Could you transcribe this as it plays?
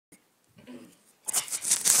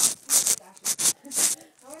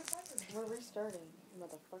We're restarting,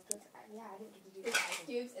 motherfucker. Yeah, I didn't get to do There's that. ice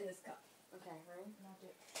cubes in this cup. Okay, ready? Not do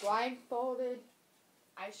it. Blindfolded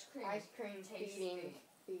Ice cream. ice cream Tasting.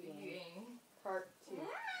 feeding. Part 2. Okay.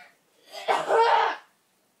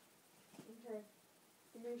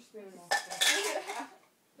 Give me your spoon.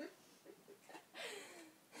 Give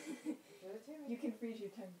it to me. You can freeze your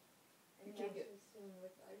tongue. You can't can get- get spoon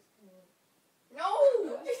with ice cream. No!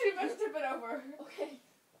 You should have tip it over. Okay.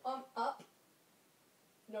 Up.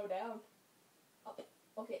 No, down. Up.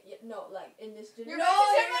 Okay, yeah, no, like in this You're no, about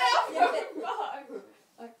to tip you're not- it over.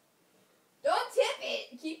 Fuck. Don't tip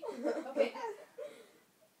it. Keep. Okay.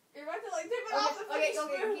 You're about to like tip it off the Okay.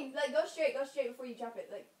 fucking spoon. Keep, like go straight before you drop it.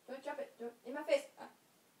 Like don't drop it. Don't in my face.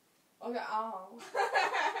 Okay, oh.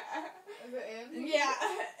 Is it in? Yeah,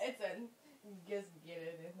 it's in. Just get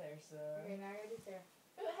it in there, son. Okay, now you're just there.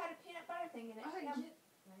 Ooh, it had a peanut butter thing in it. Oh, Yum.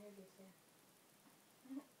 Now you're just there.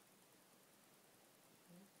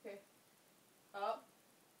 Up.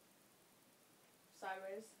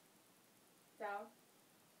 Sideways. Down.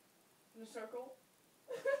 In a circle.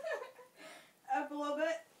 Up a little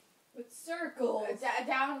bit. With circles.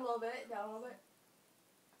 Down a little bit. Down a little bit.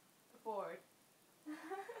 Forward.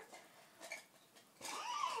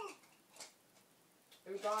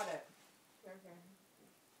 We got it. Okay.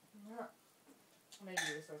 I'm gonna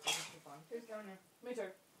do this so it's fun. Who's going in? Me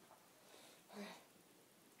too.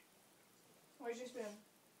 Where's your spoon?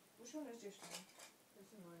 Which one is your spoon? This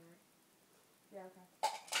is mine, right? Yeah, okay.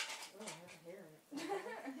 Oh, there's a hair in it.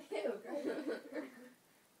 Ew, gross.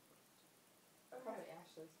 Probably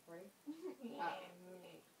Ashley's. Ready?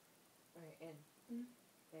 Okay, in.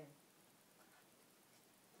 In.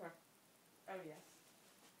 Sorry. Oh, yes.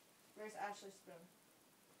 Where's Ashley's spoon?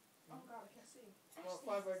 Oh, God, I can't see. What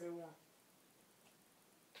flavor do you want?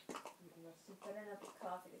 You better not be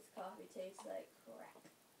coffee. This coffee tastes like crap.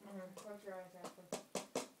 Close your eyes, Ashley.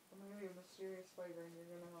 I'm gonna give you a mysterious flavor and you're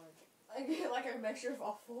gonna like. I get like a mixture of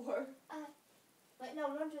all four. Wait,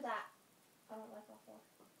 no, don't do that. I don't like all four.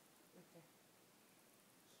 Okay.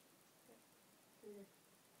 Here.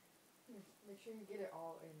 Make sure you get it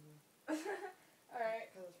all in there.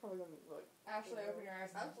 Alright. Because it's probably gonna be like. Ashley, open your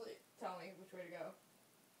eyes and tell me which way to go.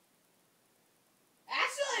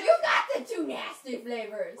 Ashley! You got the two nasty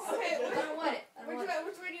flavors. Okay, I don't want it. I don't want it.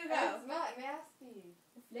 Which way do you go? It's not nasty.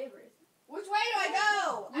 The flavors. Which way do I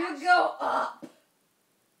go? You go up.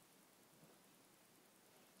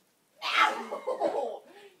 Ow!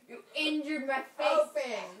 You injured my face.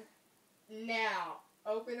 Open! Now!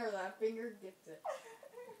 Open or that finger gets it.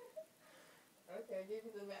 Okay, I gave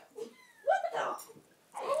you the map. What the?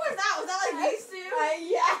 What was that? Was that like these two?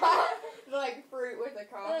 Yeah! Like fruit with a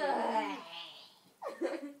coffee. Ew,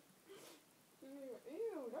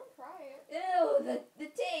 don't try it. Ew, the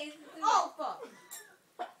taste. Oh, fuck.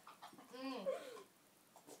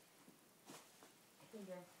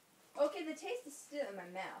 Okay, the taste is still in my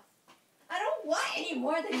mouth. I don't want any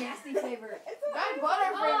more of the nasty flavor. It's Got a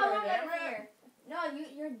butter Oh, finger, not damn butter it. finger. No,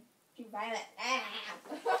 you're too violent.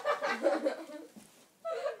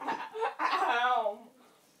 Ow.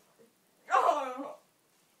 Oh.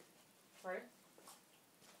 Right?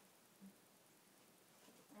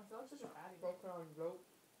 I feel like such a baddie. Broken on rope.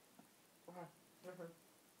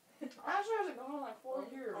 Ashley hasn't gone in like 4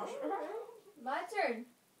 years. My turn.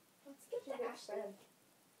 Let's get She the gets Ashley. fed.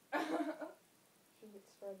 She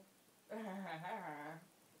gets fed. Is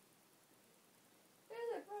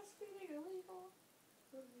it breastfeeding illegal?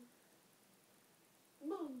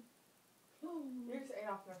 You just ate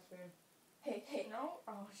off my spoon. Hey. No?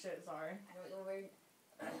 Oh shit, sorry. You know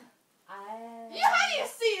How do you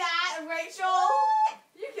see that, Rachel?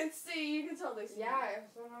 You can see, you can totally see. Yeah, it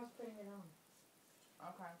was when I was putting it on.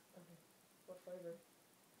 Okay. What flavor?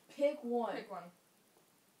 Pick one. Pick one.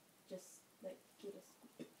 Just like get a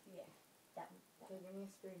scoop. Yeah, that one. Okay, give me a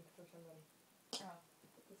spoon for somebody.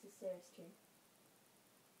 This is Sarah's turn.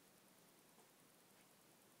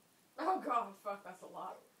 Oh god, fuck, that's a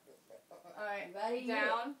lot. Alright, You gotta eat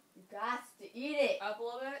down, it. You got to eat it. up a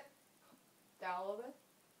little bit, down a little bit.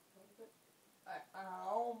 Alright,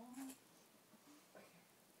 ow.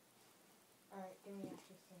 Alright, give me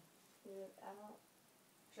Ashley's spoon. Dude, I don't.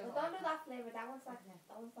 She Well, doesn't don't like do it. that flavor. That one's like Okay.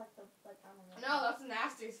 I don't know. No, that's the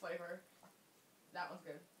nastiest flavor. That one's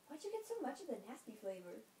good. Why'd you get so much of the nasty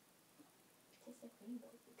flavor? It tastes like rainbow.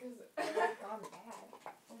 Because It's like gone bad.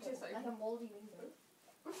 It tastes like- Like a moldy rainbow.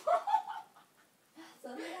 So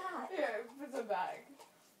did that. Here, put some back.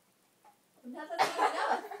 Now that's not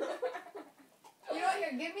enough. You know what? Here,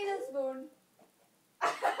 give me the spoon.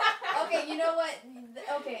 Okay, you know what?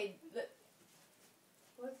 Okay.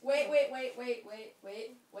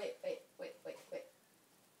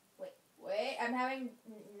 Wait. I'm having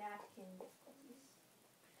napkins.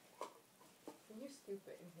 You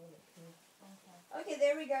stupid and hand it to me. Okay. Okay,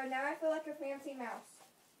 there we go. Now I feel like a fancy mouse.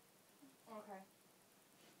 Okay.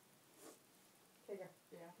 Take it.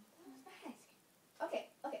 Yeah. Okay,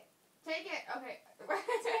 okay. Take it. Okay. Take it,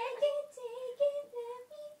 let me have it.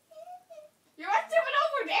 You are tipping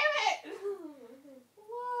over, damn it!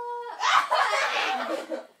 What?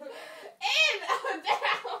 In!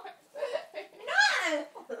 Down! None!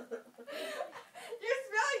 You're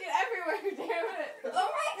spilling it everywhere, damn it! Oh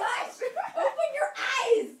my gosh! Open your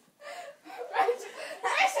eyes! Rachel!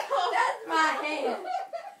 That's my hand.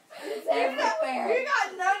 It's everywhere. You got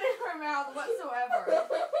none in her mouth whatsoever.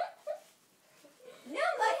 Now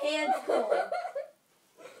my hand's cold.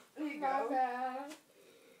 There you My go. bad.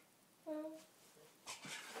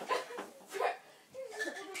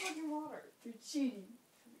 Water. You're cheating.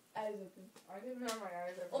 Eyes open. I didn't have my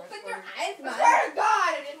eyes open. Open I your swear eyes, I man. swear to God,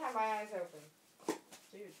 I didn't have my eyes open.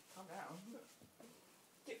 Dude, calm down.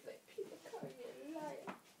 Get that piece of cutting it, liar.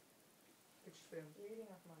 Good spoon. You're eating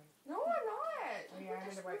off mine. No, I'm not. Oh, yeah, I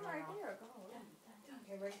had to wipe mine right off. there. Go.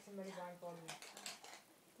 Okay, wait, somebody blindfold me.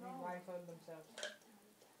 They blindfold themselves.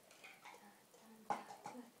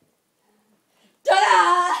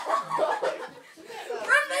 Ta-da!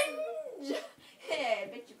 Revenge! Hey, I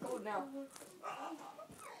bet you're cold now.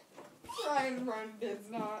 Try and run, it's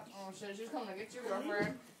not. Oh shit, she's coming to get you,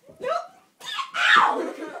 girlfriend. Nope.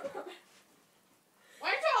 Ow!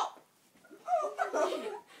 Rachel!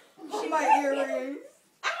 Oh, my earrings.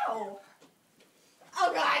 Ow! Oh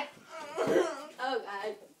god! Oh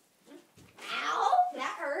god! Ow!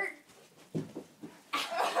 That hurt.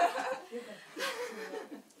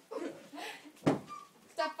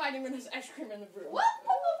 Stop fighting with this ice cream in the room. What?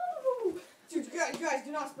 Dude, you guys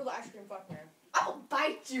do not spill the ice cream, fuck man. I will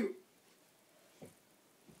bite you.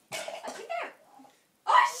 I think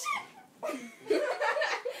oh shit!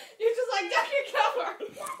 You're just like, duck your cover.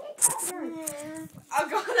 Oh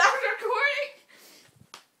god, I'm recording.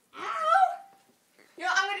 Ow! You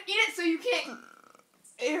know, I'm gonna eat it so you can't.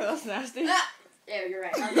 Ew, that's nasty. Ah. Yeah, you're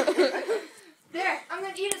right. There, I'm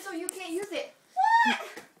gonna eat it so you can't use it.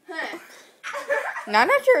 Huh. Not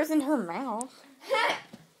after it was in her mouth. Huh.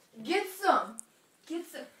 Get some. Get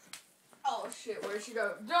some. Oh shit, where'd she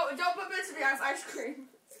go? Don't put Bitsy behind ice cream.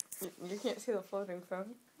 You can't see the floating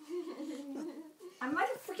phone. I'm like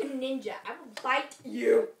a freaking ninja. I will bite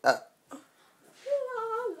you.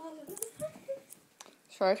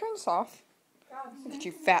 Should I turn this off? Look at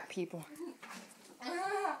you fat people. Okay,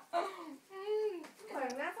 I'm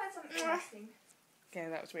gonna find something interesting. Okay,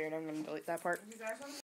 that was weird. I'm gonna delete that part. You guys want